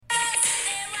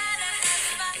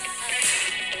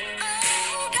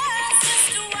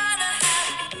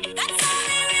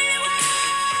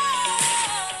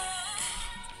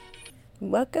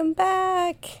Welcome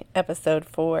back. Episode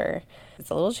 4. It's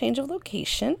a little change of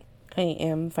location. I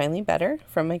am finally better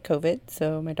from my COVID,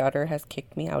 so my daughter has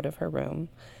kicked me out of her room.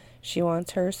 She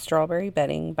wants her strawberry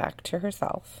bedding back to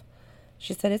herself.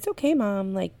 She said, "It's okay,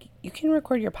 Mom. You can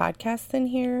record your podcasts in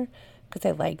here because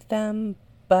I like them,"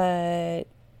 but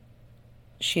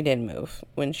she did move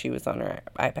when she was on her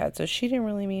iPad, so she didn't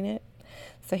really mean it.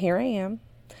 So here I am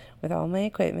with all my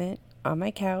equipment on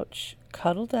my couch,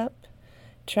 cuddled up,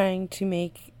 trying to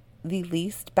make the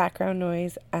least background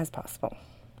noise as possible.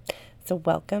 So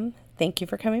welcome. Thank you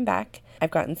for coming back.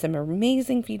 I've gotten some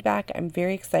amazing feedback. I'm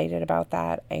very excited about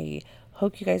that. I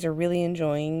hope you guys are really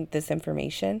enjoying this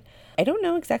information. I don't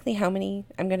know exactly how many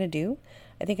I'm going to do.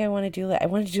 I think I want to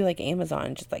do like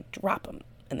Amazon, just drop them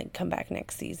and then come back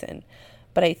next season.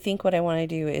 But I think what I want to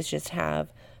do is just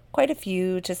have quite a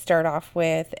few to start off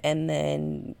with and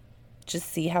then just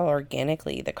see how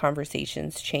organically the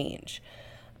conversations change.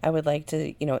 I would like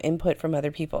to, input from other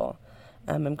people.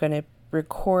 I'm going to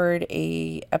record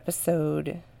a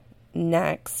episode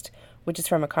next, which is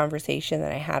from a conversation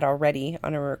that I had already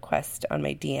on a request on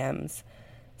my DMs.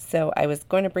 So I was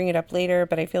going to bring it up later,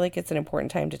 but I feel like it's an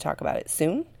important time to talk about it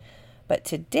soon. But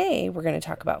today we're going to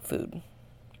talk about food.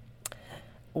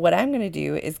 What I'm going to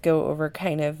do is go over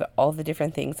kind of all the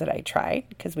different things that I tried,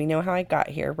 because we know how I got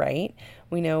here, right?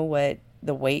 We know what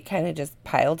the weight kind of just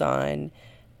piled on,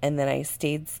 and then I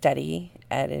stayed steady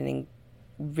at an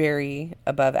very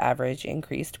above average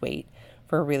increased weight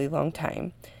for a really long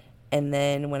time. And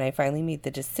then when I finally made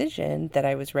the decision that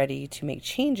I was ready to make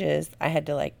changes, I had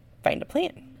to find a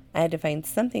plan. I had to find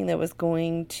something that was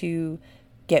going to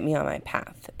get me on my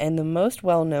path. And the most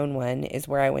well-known one is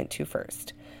where I went to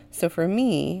first. So for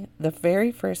me, the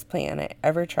very first plan I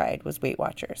ever tried was Weight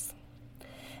Watchers.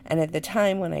 And at the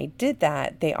time when I did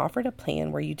that, they offered a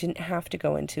plan where you didn't have to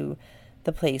go into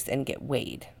the place and get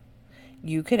weighed.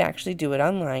 You could actually do it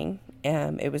online.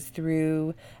 It was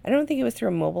I don't think it was through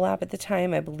a mobile app at the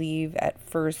time. I believe at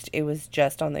first it was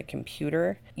just on the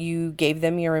computer. You gave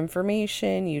them your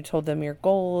information, you told them your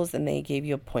goals, and they gave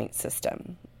you a point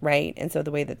system, right? And so the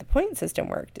way that the point system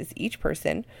worked is each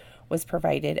person was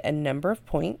provided a number of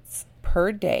points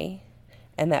per day,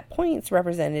 and that points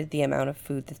represented the amount of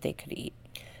food that they could eat.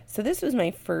 So this was my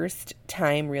first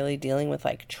time really dealing with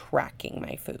tracking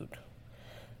my food.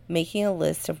 Making a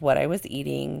list of what I was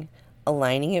eating,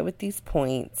 aligning it with these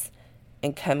points,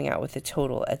 and coming out with a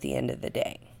total at the end of the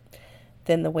day.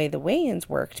 Then the way the weigh-ins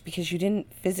worked, because you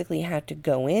didn't physically have to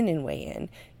go in and weigh in,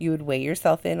 you would weigh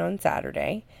yourself in on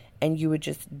Saturday, and you would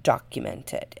just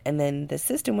document it. And then the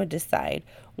system would decide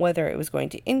whether it was going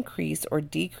to increase or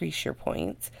decrease your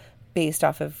points based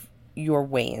off of your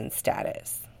weigh-in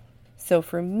status. So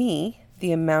for me,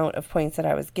 the amount of points that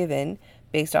I was given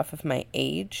based off of my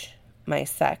age, my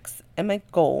sex, and my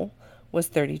goal was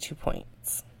 32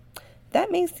 points.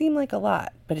 That may seem like a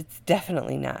lot, but it's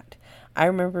definitely not. I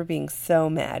remember being so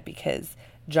mad because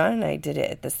John and I did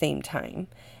it at the same time,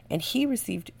 and he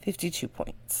received 52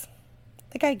 points.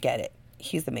 I get it.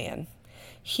 He's a man.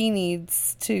 He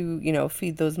needs to,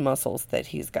 feed those muscles that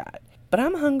he's got. But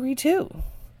I'm hungry too.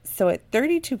 So at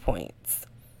 32 points,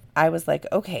 I was like,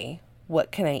 okay,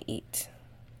 what can I eat?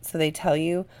 So they tell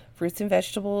you fruits and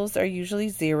vegetables are usually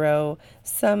 0.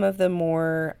 Some of the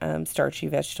more starchy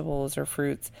vegetables or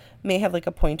fruits may have a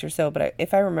point or so, but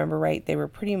if I remember right, they were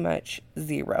pretty much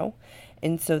 0.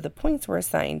 And so the points were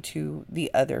assigned to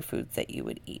the other foods that you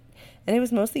would eat. And it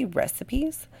was mostly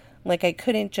recipes. I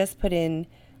couldn't just put in,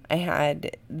 I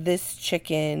had this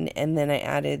chicken and then I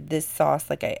added this sauce.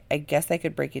 I guess I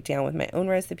could break it down with my own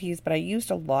recipes, but I used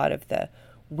a lot of the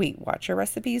Weight Watcher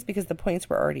recipes because the points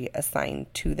were already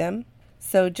assigned to them.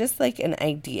 So just an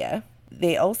idea,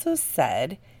 they also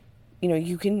said,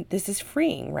 this is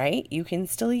freeing, right? You can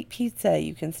still eat pizza.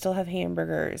 You can still have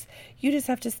hamburgers. You just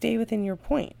have to stay within your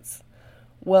points.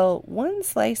 Well, one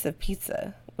slice of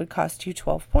pizza would cost you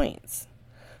 12 points.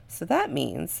 So that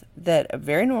means that a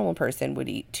very normal person would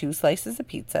eat 2 slices of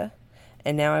pizza,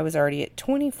 and now I was already at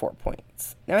 24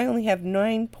 points. Now I only have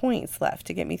 9 points left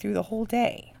to get me through the whole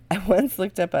day. I once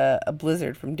looked up a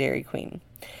Blizzard from Dairy Queen,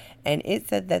 and it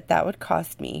said that would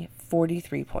cost me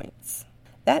 43 points.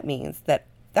 That means that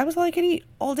was all I could eat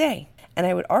all day, and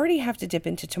I would already have to dip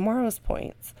into tomorrow's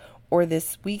points or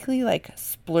this weekly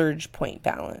splurge point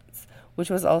balance, which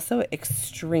was also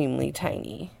extremely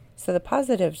tiny. So the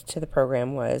positive to the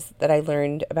program was that I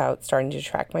learned about starting to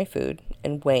track my food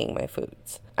and weighing my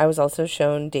foods. I was also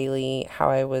shown daily how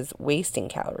I was wasting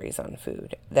calories on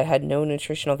food that had no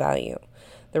nutritional value.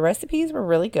 The recipes were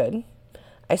really good.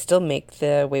 I still make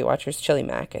the Weight Watchers chili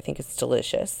mac. I think it's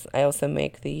delicious. I also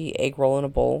make the egg roll in a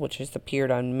bowl, which has appeared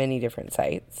on many different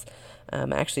sites. I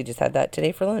actually just had that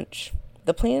today for lunch.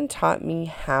 The plan taught me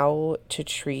how to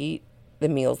treat the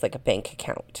meals like a bank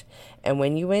account. And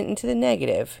when you went into the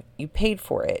negative, you paid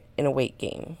for it in a weight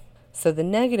gain. So the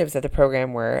negatives of the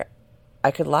program were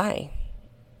I could lie.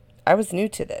 I was new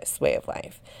to this way of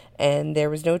life, and there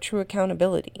was no true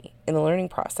accountability in the learning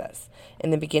process.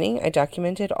 In the beginning, I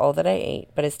documented all that I ate,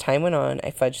 but as time went on, I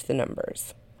fudged the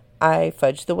numbers. I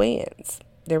fudged the weigh-ins.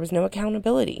 There was no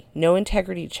accountability, no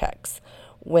integrity checks.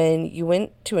 When you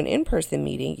went to an in-person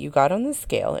meeting, you got on the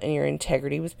scale and your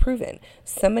integrity was proven.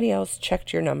 Somebody else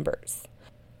checked your numbers.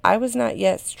 I was not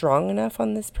yet strong enough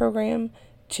on this program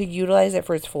to utilize it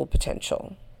for its full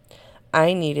potential.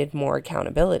 I needed more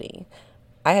accountability.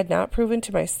 I had not proven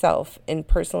to myself in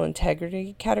personal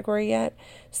integrity category yet,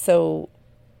 so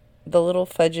the little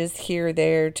fudges here or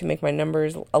there to make my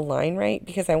numbers align right,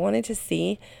 because I wanted to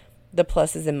see the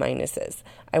pluses and minuses.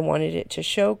 I wanted it to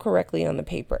show correctly on the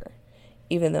paper,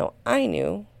 even though I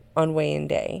knew on weigh-in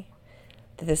day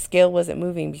that the scale wasn't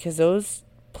moving because those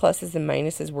pluses and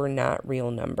minuses were not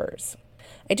real numbers.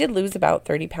 I did lose about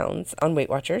 30 pounds on Weight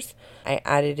Watchers. I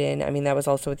added in, that was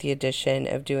also with the addition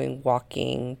of doing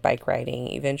walking, bike riding,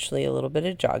 eventually a little bit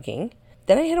of jogging.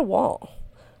 Then I hit a wall.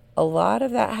 A lot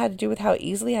of that had to do with how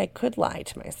easily I could lie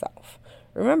to myself.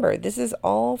 Remember, this is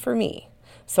all for me.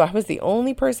 So I was the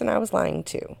only person I was lying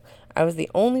to. I was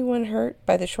the only one hurt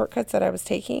by the shortcuts that I was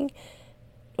taking.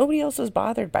 Nobody else was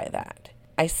bothered by that.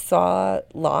 I saw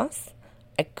loss.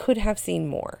 I could have seen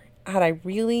more. Had I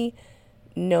really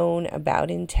known about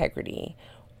integrity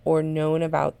or known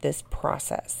about this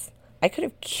process, I could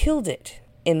have killed it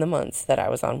in the months that I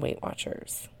was on Weight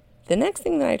Watchers. The next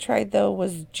thing that I tried, though,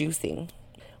 was juicing.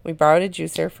 We borrowed a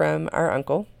juicer from our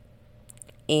uncle,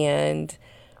 and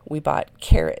we bought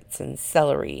carrots and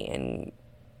celery, and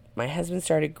my husband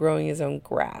started growing his own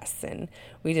grass, and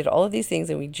we did all of these things,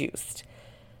 and we juiced.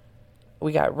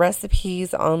 We got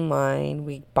recipes online.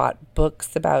 We bought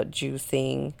books about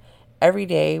juicing. Every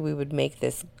day we would make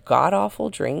this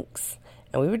god-awful drinks,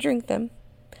 and we would drink them,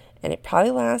 and it probably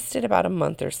lasted about a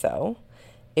month or so.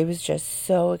 It was just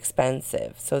so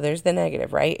expensive. So there's the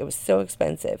negative, right? It was so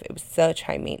expensive. It was such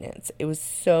high maintenance. It was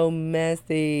so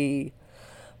messy.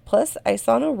 Plus, I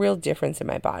saw no real difference in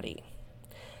my body.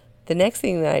 The next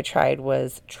thing that I tried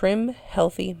was Trim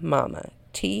Healthy Mama,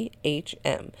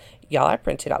 THM. Y'all, I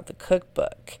printed out the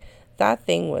cookbook. That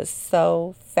thing was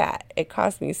so fat. It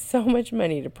cost me so much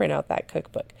money to print out that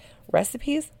cookbook.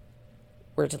 Recipes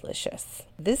were delicious.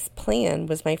 This plan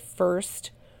was my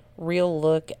first real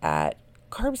look at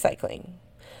carb cycling.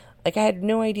 I had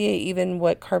no idea even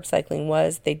what carb cycling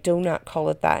was. They do not call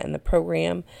it that in the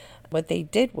program. What they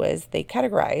did was they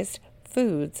categorized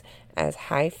foods as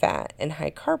high fat and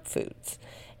high carb foods.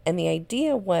 And the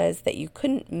idea was that you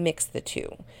couldn't mix the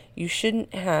two. You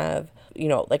shouldn't have,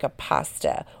 like a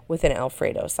pasta with an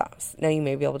Alfredo sauce. Now, you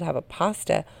may be able to have a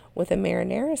pasta with a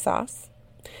marinara sauce.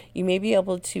 You may be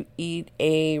able to eat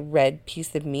a red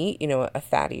piece of meat, a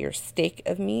fattier steak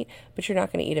of meat, but you're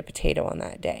not going to eat a potato on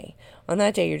that day. On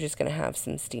that day, you're just going to have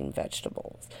some steamed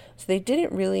vegetables. So they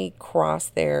didn't really cross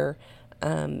their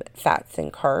fats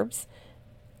and carbs.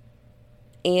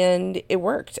 And it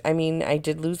worked. I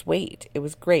did lose weight. It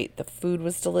was great. The food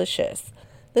was delicious.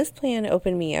 This plan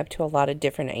opened me up to a lot of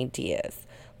different ideas.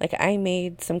 I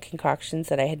made some concoctions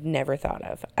that I had never thought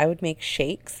of. I would make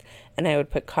shakes, and I would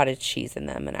put cottage cheese in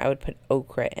them, and I would put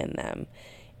okra in them.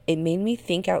 It made me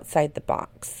think outside the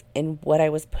box and what I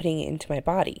was putting into my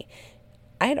body.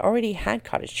 I had already had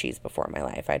cottage cheese before in my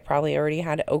life. I'd probably already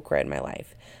had okra in my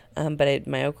life. But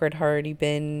my okra had already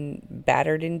been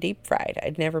battered and deep fried.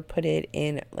 I'd never put it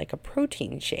in a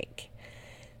protein shake.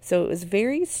 So it was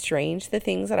very strange, the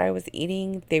things that I was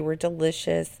eating. They were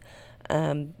delicious.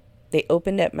 They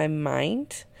opened up my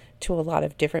mind to a lot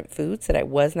of different foods that I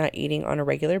was not eating on a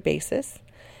regular basis.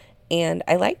 And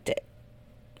I liked it.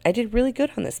 I did really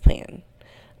good on this plan.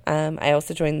 I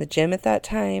also joined the gym at that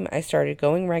time. I started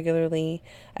going regularly.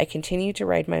 I continued to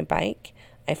ride my bike.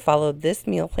 I followed this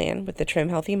meal plan with the Trim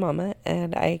Healthy Mama,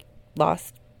 and I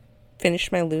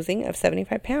finished my losing of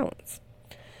 75 pounds.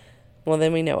 Well,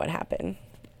 then we know what happened.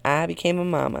 I became a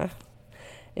mama.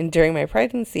 And during my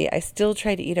pregnancy, I still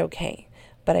tried to eat okay,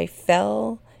 but I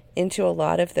fell into a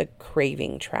lot of the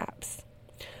craving traps.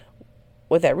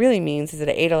 What that really means is that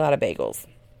I ate a lot of bagels.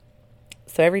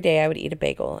 So every day I would eat a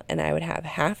bagel, and I would have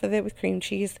half of it with cream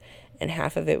cheese and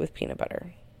half of it with peanut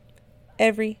butter.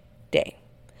 Every day.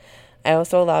 I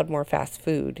also allowed more fast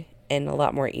food and a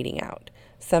lot more eating out.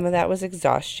 Some of that was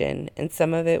exhaustion, and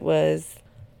some of it was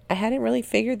I hadn't really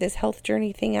figured this health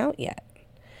journey thing out yet.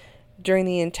 During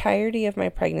the entirety of my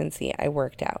pregnancy, I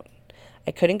worked out.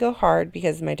 I couldn't go hard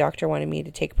because my doctor wanted me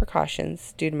to take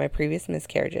precautions due to my previous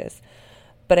miscarriages,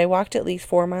 but I walked at least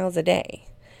 4 miles a day.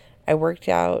 I worked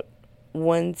out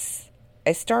once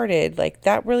I started,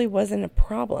 that really wasn't a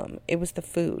problem. It was the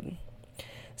food.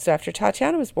 So after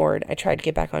Tatiana was born, I tried to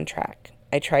get back on track.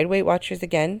 I tried Weight Watchers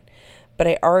again, but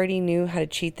I already knew how to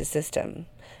cheat the system.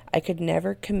 I could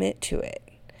never commit to it.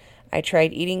 I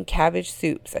tried eating cabbage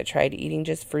soups. I tried eating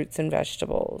just fruits and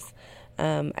vegetables.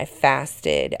 I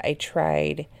fasted. I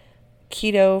tried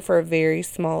keto for a very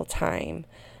small time.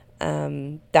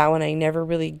 That one I never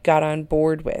really got on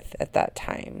board with at that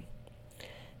time.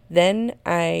 Then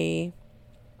I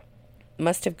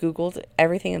must have Googled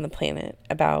everything on the planet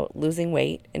about losing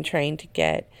weight and trying to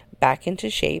get back into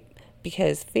shape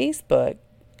because Facebook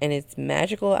and its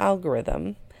magical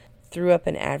algorithm threw up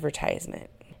an advertisement.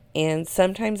 And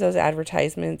sometimes those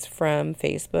advertisements from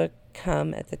Facebook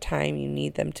come at the time you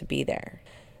need them to be there.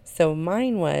 So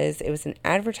mine was, it was an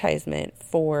advertisement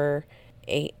for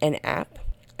an app,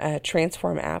 a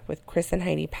Transform app with Chris and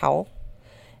Heidi Powell.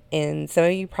 And some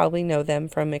of you probably know them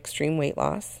from Extreme Weight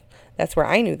Loss. That's where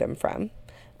I knew them from.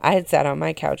 I had sat on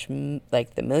my couch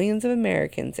like the millions of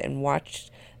Americans and watched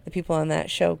the people on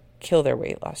that show kill their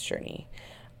weight loss journey.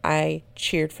 I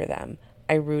cheered for them.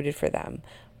 I rooted for them.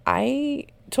 I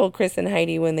told Chris and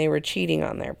Heidi when they were cheating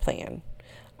on their plan.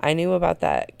 I knew about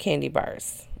that candy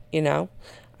bars,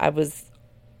 I was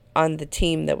on the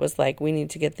team that was like, we need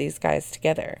to get these guys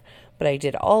together. But I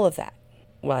did all of that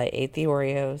while I ate the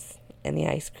Oreos and the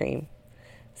ice cream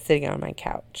sitting on my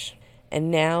couch. And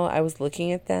now I was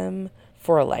looking at them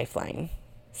for a lifeline.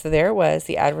 So there it was,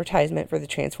 the advertisement for the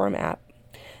Transform app.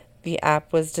 The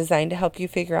app was designed to help you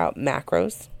figure out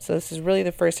macros. So this is really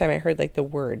the first time I heard the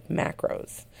word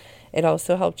macros. It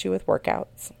also helped you with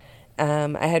workouts.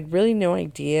 I had really no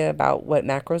idea about what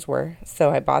macros were, so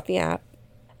I bought the app.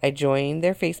 I joined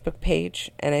their Facebook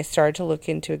page, and I started to look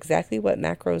into exactly what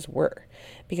macros were.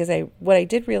 Because what I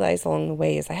did realize along the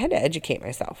way is I had to educate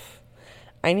myself.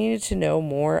 I needed to know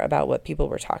more about what people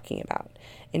were talking about.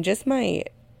 And just my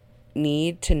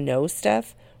need to know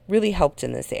stuff really helped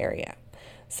in this area.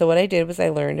 So what I did was I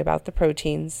learned about the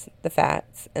proteins, the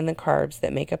fats, and the carbs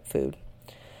that make up food.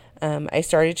 I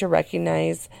started to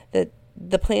recognize that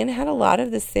the plan had a lot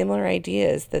of the similar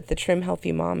ideas that the Trim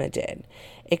Healthy Mama did,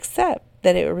 except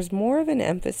that it was more of an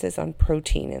emphasis on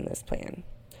protein in this plan.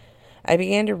 I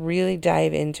began to really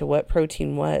dive into what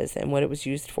protein was and what it was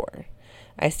used for.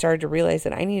 I started to realize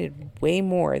that I needed way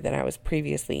more than I was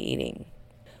previously eating.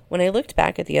 When I looked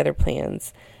back at the other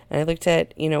plans, and I looked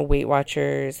at, Weight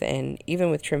Watchers and even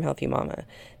with Trim Healthy Mama,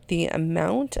 the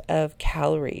amount of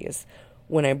calories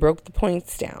when I broke the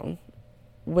points down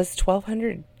was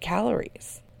 1,200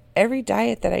 calories. Every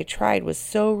diet that I tried was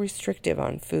so restrictive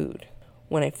on food.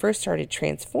 When I first started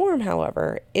Transform,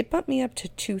 however, it bumped me up to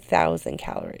 2,000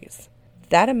 calories.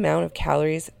 That amount of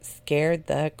calories scared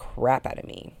the crap out of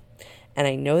me. And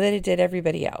I know that it did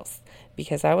everybody else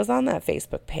because I was on that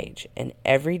Facebook page and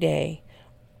every day,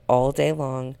 all day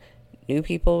long, new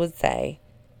people would say,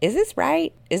 "Is this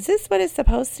right? Is this what it's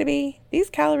supposed to be? These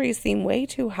calories seem way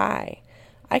too high.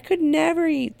 I could never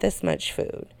eat this much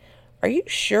food. Are you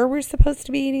sure we're supposed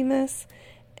to be eating this?"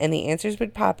 And the answers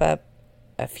would pop up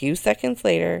a few seconds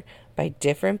later by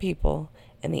different people,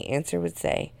 and the answer would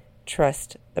say,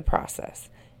 trust the process.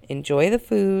 Enjoy the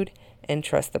food and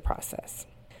trust the process.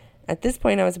 At this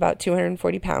point, I was about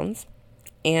 240 pounds,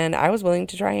 and I was willing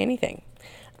to try anything.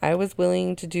 I was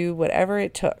willing to do whatever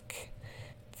it took.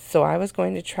 So I was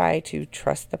going to try to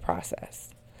trust the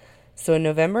process. So in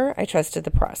November, I trusted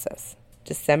the process.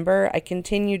 December, I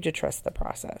continued to trust the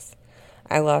process.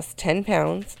 I lost 10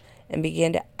 pounds and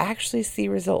began to actually see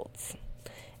results.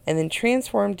 And then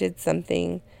Transform did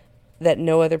something that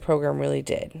no other program really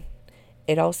did.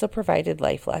 It also provided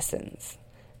life lessons.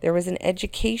 There was an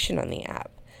education on the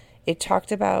app. It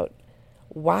talked about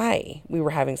why we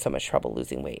were having so much trouble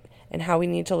losing weight and how we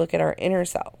need to look at our inner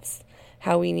selves,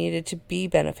 how we needed to be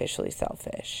beneficially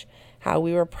selfish, how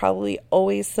we were probably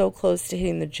always so close to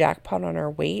hitting the jackpot on our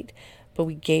weight, but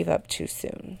we gave up too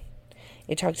soon.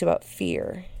 It talked about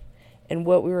fear and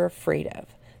what we were afraid of,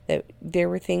 that there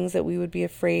were things that we would be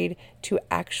afraid to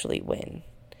actually win.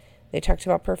 They talked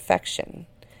about perfection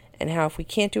and how if we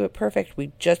can't do it perfect,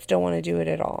 we just don't want to do it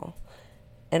at all.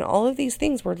 And all of these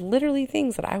things were literally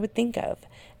things that I would think of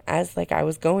as I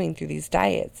was going through these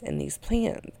diets and these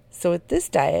plans. So with this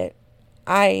diet,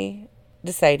 I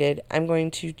decided I'm going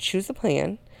to choose a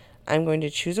plan, I'm going to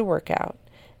choose a workout,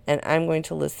 and I'm going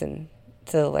to listen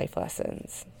to the life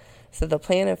lessons. So the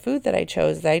plan of food that I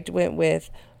chose, I went with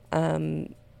a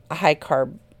high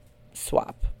carb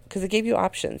swap because it gave you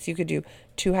options. You could do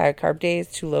 2 high carb days,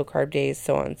 2 low carb days,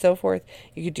 so on and so forth.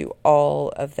 You could do all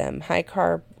of them high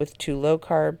carb with 2 low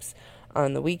carbs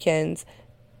on the weekends.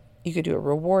 You could do a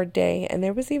reward day. And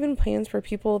there was even plans for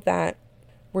people that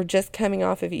were just coming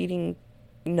off of eating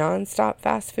nonstop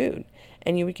fast food,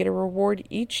 and you would get a reward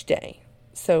each day.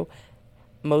 So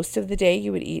most of the day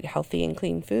you would eat healthy and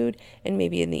clean food, and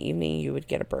maybe in the evening you would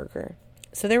get a burger.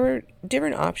 So there were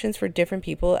different options for different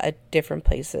people at different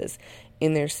places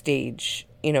in their stage,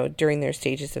 during their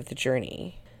stages of the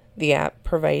journey. The app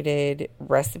provided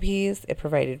recipes, it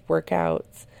provided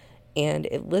workouts, and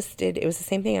it was the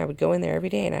same thing. I would go in there every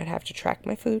day and I'd have to track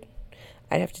my food.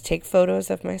 I'd have to take photos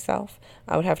of myself.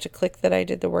 I would have to click that I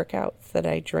did the workouts, that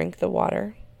I drank the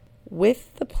water.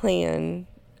 With the plan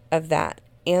of that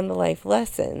and the life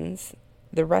lessons,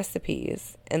 the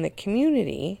recipes, and the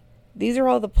community, these are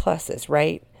all the pluses,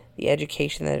 right? The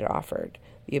education that it offered,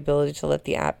 the ability to let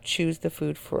the app choose the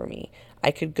food for me.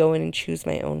 I could go in and choose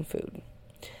my own food.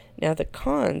 Now, the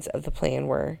cons of the plan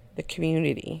were the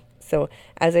community. So,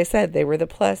 as I said, they were the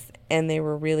plus and they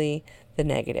were really the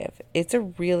negative. It's a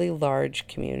really large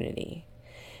community,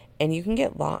 and you can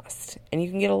get lost, and you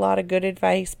can get a lot of good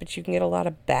advice, but you can get a lot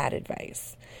of bad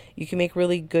advice. You can make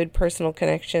really good personal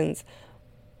connections,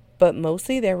 but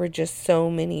mostly there were just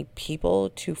so many people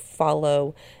to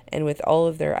follow, and with all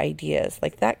of their ideas,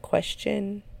 like that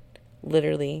question,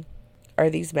 literally, are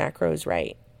these macros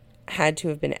right, had to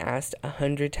have been asked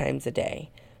 100 times a day,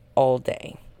 all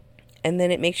day. And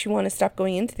then it makes you want to stop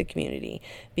going into the community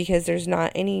because there's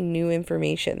not any new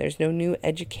information. There's no new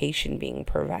education being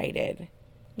provided.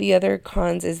 The other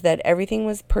cons is that everything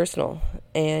was personal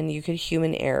and you could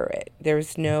human error it.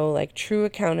 There's no true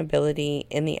accountability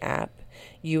in the app.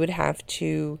 You would have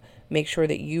to make sure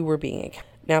that you were being accountable.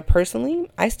 Now, personally,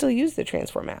 I still use the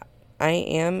Transform app. I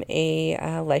am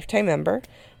a lifetime member.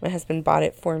 My husband bought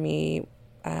it for me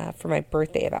for my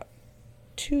birthday about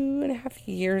 2.5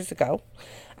 years ago.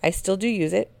 I still do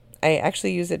use it. I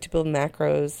actually use it to build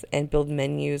macros and build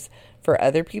menus for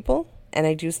other people. And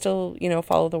I do still,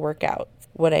 follow the workouts.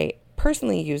 What I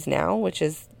personally use now, which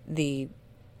is the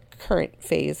current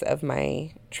phase of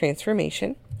my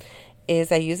transformation,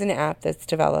 is I use an app that's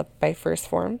developed by First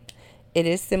Form. It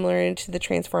is similar to the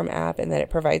Transform app in that it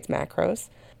provides macros,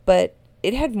 but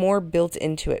it had more built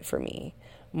into it for me,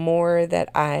 more that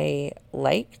I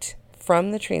liked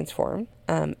from the Transform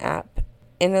app.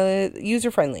 And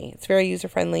user-friendly. It's very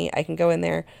user-friendly. I can go in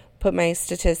there, put my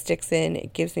statistics in.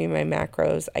 It gives me my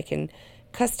macros. I can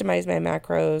customize my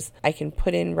macros. I can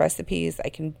put in recipes. I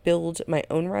can build my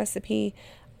own recipe.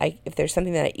 If there's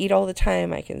something that I eat all the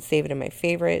time, I can save it in my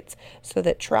favorites so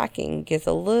that tracking gets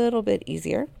a little bit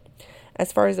easier.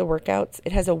 As far as the workouts,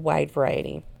 it has a wide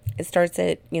variety. It starts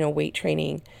at, weight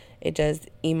training. It does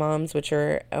EMOMs, which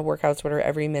are workouts that are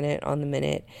every minute on the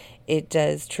minute. It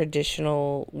does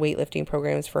traditional weightlifting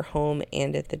programs for home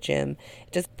and at the gym.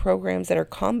 It does programs that are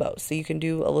combos, so you can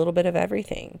do a little bit of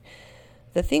everything.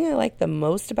 The thing I like the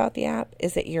most about the app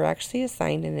is that you're actually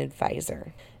assigned an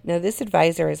advisor. Now, this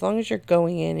advisor, as long as you're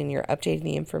going in and you're updating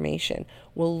the information,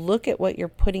 will look at what you're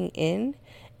putting in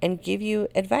and give you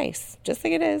advice, just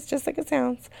like it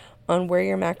sounds, on where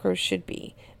your macros should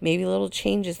be, maybe little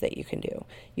changes that you can do.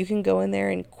 You can go in there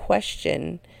and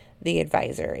question the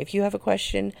advisor. If you have a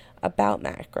question about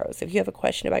macros, if you have a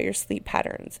question about your sleep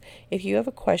patterns, if you have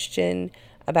a question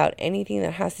about anything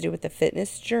that has to do with the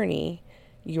fitness journey,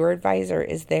 your advisor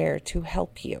is there to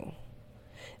help you.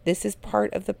 This is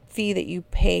part of the fee that you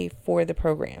pay for the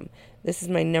program. This is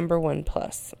my number one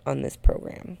plus on this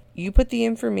program. You put the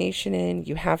information in,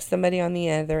 you have somebody on the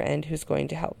other end who's going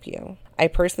to help you. I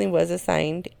personally was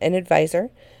assigned an advisor,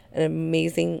 an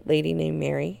amazing lady named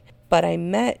Mary, but I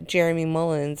met Jeremy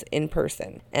Mullins in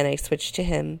person and I switched to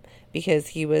him because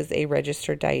he was a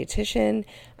registered dietitian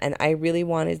and I really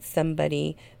wanted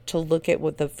somebody to look at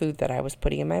what the food that I was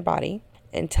putting in my body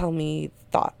and tell me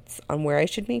thoughts on where I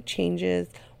should make changes,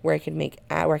 where I could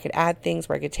add things,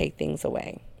 where I could take things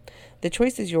away. The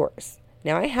choice is yours.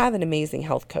 Now, I have an amazing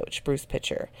health coach, Bruce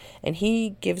Pitcher, and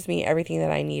he gives me everything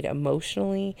that I need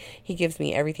emotionally. He gives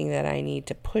me everything that I need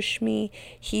to push me.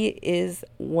 He is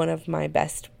one of my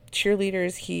best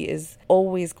cheerleaders. He is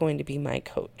always going to be my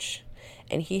coach,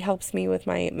 and he helps me with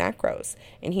my macros,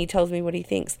 and he tells me what he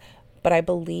thinks. But I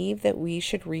believe that we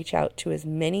should reach out to as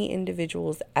many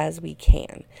individuals as we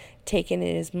can, take in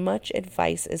as much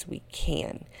advice as we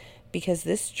can, because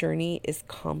this journey is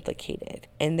complicated.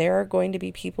 And there are going to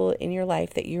be people in your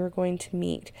life that you're going to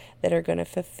meet that are going to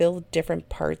fulfill different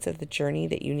parts of the journey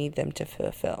that you need them to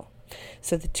fulfill.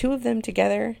 So the two of them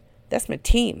together, that's my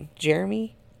team,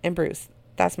 Jeremy and Bruce.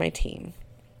 That's my team.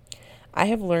 I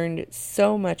have learned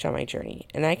so much on my journey,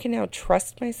 and I can now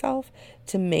trust myself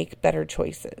to make better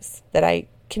choices, that I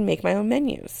can make my own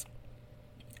menus.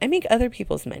 I make other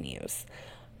people's menus.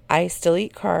 I still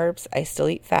eat carbs, I still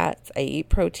eat fats, I eat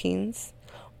proteins,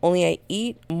 only I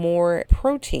eat more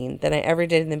protein than I ever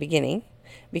did in the beginning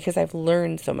because I've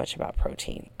learned so much about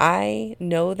protein. I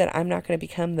know that I'm not going to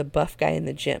become the buff guy in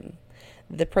the gym.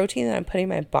 The protein that I'm putting in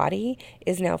my body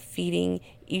is now feeding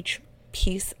each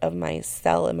piece of my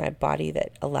cell in my body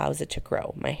that allows it to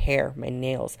grow. My hair, my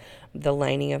nails, the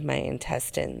lining of my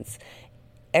intestines.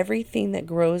 Everything that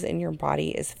grows in your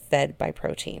body is fed by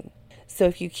protein. So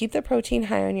if you keep the protein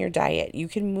high on your diet, you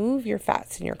can move your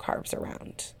fats and your carbs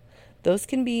around. Those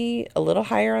can be a little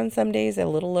higher on some days, a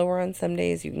little lower on some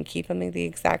days. You can keep them the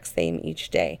exact same each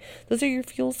day. Those are your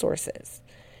fuel sources.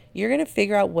 You're going to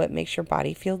figure out what makes your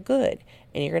body feel good.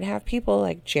 And you're going to have people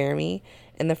like Jeremy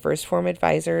and the First Form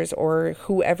advisors or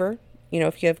whoever.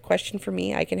 If you have a question for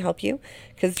me, I can help you.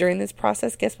 Because during this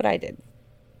process, guess what I did?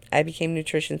 I became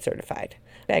nutrition certified.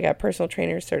 I got personal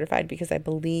trainer certified because I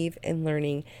believe in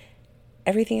learning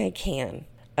everything I can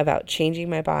about changing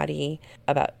my body,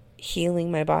 about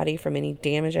healing my body from any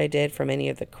damage I did from any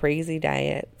of the crazy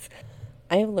diets.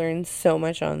 I have learned so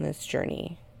much on this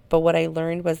journey. But what I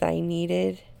learned was I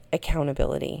needed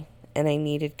accountability and I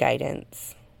needed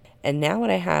guidance. And now what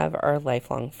I have are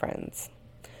lifelong friends.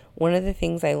 One of the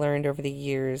things I learned over the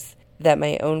years that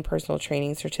my own personal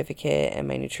training certificate and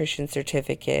my nutrition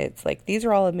certificates, these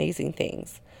are all amazing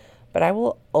things. But I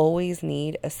will always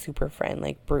need a super friend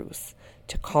like Bruce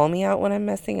to call me out when I'm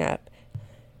messing up,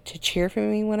 to cheer for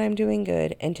me when I'm doing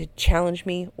good, and to challenge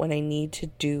me when I need to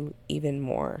do even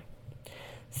more.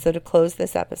 So to close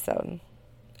this episode,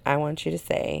 I want you to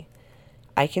say,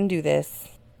 I can do this.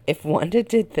 If Wanda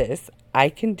did this, I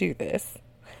can do this.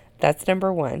 That's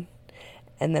number one.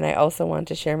 And then I also want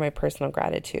to share my personal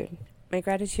gratitude. My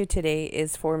gratitude today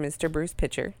is for Mr. Bruce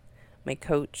Pitcher, my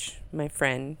coach, my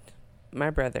friend, my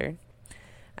brother.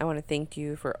 I want to thank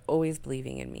you for always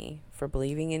believing in me, for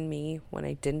believing in me when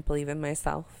I didn't believe in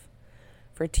myself,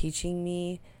 for teaching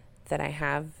me that I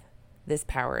have this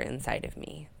power inside of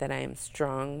me, that I am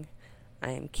strong,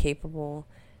 I am capable,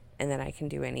 and that I can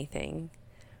do anything,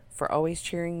 for always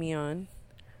cheering me on,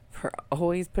 for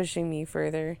always pushing me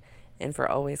further, and for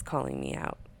always calling me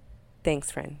out. Thanks,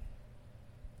 friend.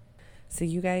 So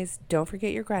you guys, don't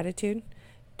forget your gratitude.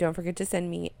 Don't forget to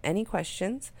send me any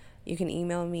questions. You can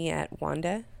email me at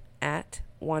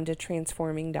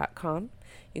wanda@wandatransforming.com.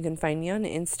 You can find me on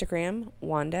Instagram,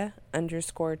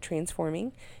 Wanda_transforming.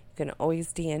 You can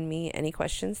always DM me any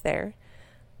questions there.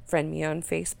 Friend me on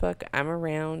Facebook. I'm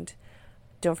around.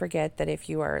 Don't forget that if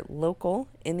you are local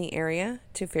in the area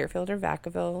to Fairfield or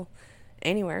Vacaville,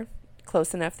 anywhere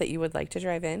close enough that you would like to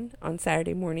drive in, on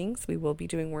Saturday mornings we will be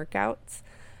doing workouts.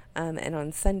 And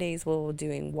on Sundays, we'll be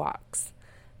doing walks.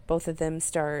 Both of them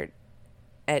start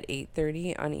at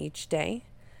 8:30 on each day.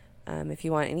 If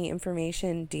you want any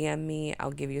information, DM me.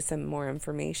 I'll give you some more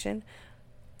information.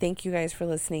 Thank you guys for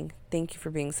listening. Thank you for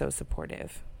being so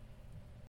supportive.